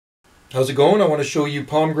How's it going? I want to show you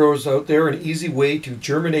palm growers out there an easy way to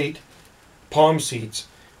germinate palm seeds.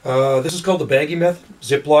 This is called the baggie method,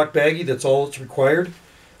 Ziploc baggie, that's all that's required.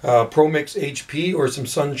 Pro Mix HP or some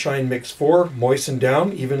Sunshine Mix 4, moistened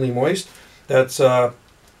down, evenly moist. That's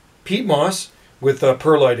peat moss with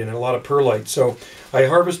perlite in it, a lot of perlite. So I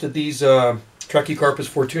harvested these Trachycarpus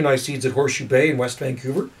fortunae seeds at Horseshoe Bay in West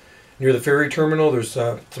Vancouver. Near the ferry terminal, there's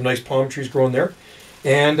some nice palm trees growing there.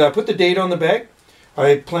 And put the date on the bag.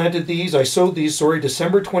 I sowed these,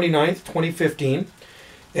 December 29th, 2015.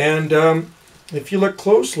 And if you look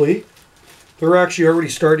closely, they're actually already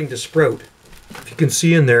starting to sprout. If you can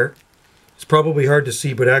see in there, it's probably hard to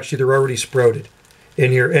see, but actually they're already sprouted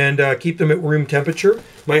in here. And keep them at room temperature.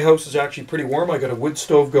 My house is actually pretty warm. I got a wood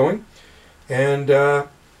stove going. And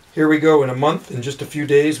here we go. In a month, in just a few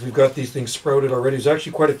days, we've got these things sprouted already. There's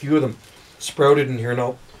actually quite a few of them sprouted in here. And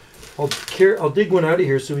I'll dig one out of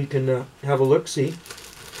here so we can have a look, see.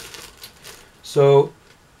 So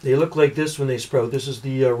they look like this when they sprout. This is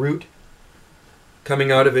the root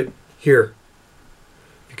coming out of it here.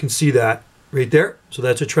 You can see that right there. So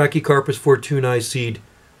that's a Trachycarpus fortunae seed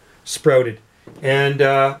sprouted. And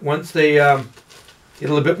once they get a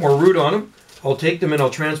little bit more root on them, I'll take them and I'll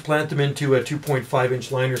transplant them into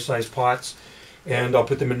 2.5-inch liner size pots, and I'll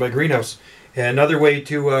put them in my greenhouse. And another way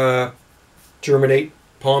to germinate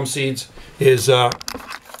palm seeds is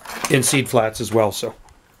in seed flats as well. So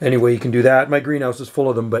anyway, you can do that. My greenhouse is full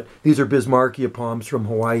of them, but these are Bismarckia palms from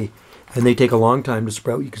Hawaii, and they take a long time to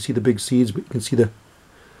sprout. You can see the big seeds, but you can see the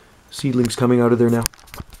seedlings coming out of there now.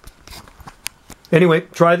 Anyway,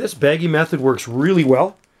 try this. Baggie method works really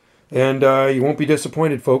well, and you won't be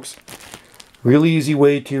disappointed, folks. Really easy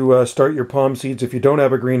way to start your palm seeds if you don't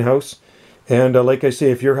have a greenhouse. And like I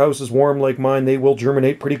say, if your house is warm like mine, they will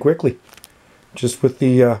germinate pretty quickly. Just with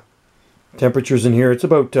the temperatures in here, it's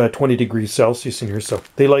about 20 degrees Celsius in here, so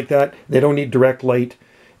they like that. They don't need direct light.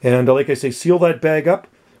 And like I say, seal that bag up.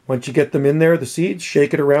 Once you get them in there, the seeds,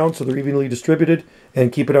 shake it around so they're evenly distributed,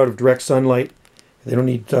 and keep it out of direct sunlight. They don't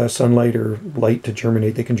need sunlight or light to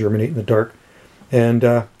germinate. They can germinate in the dark. And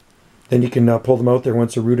then you can pull them out there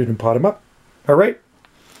once they're rooted and pot them up. All right.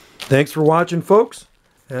 Thanks for watching, folks.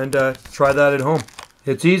 And try that at home.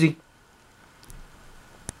 It's easy.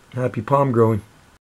 Happy palm growing.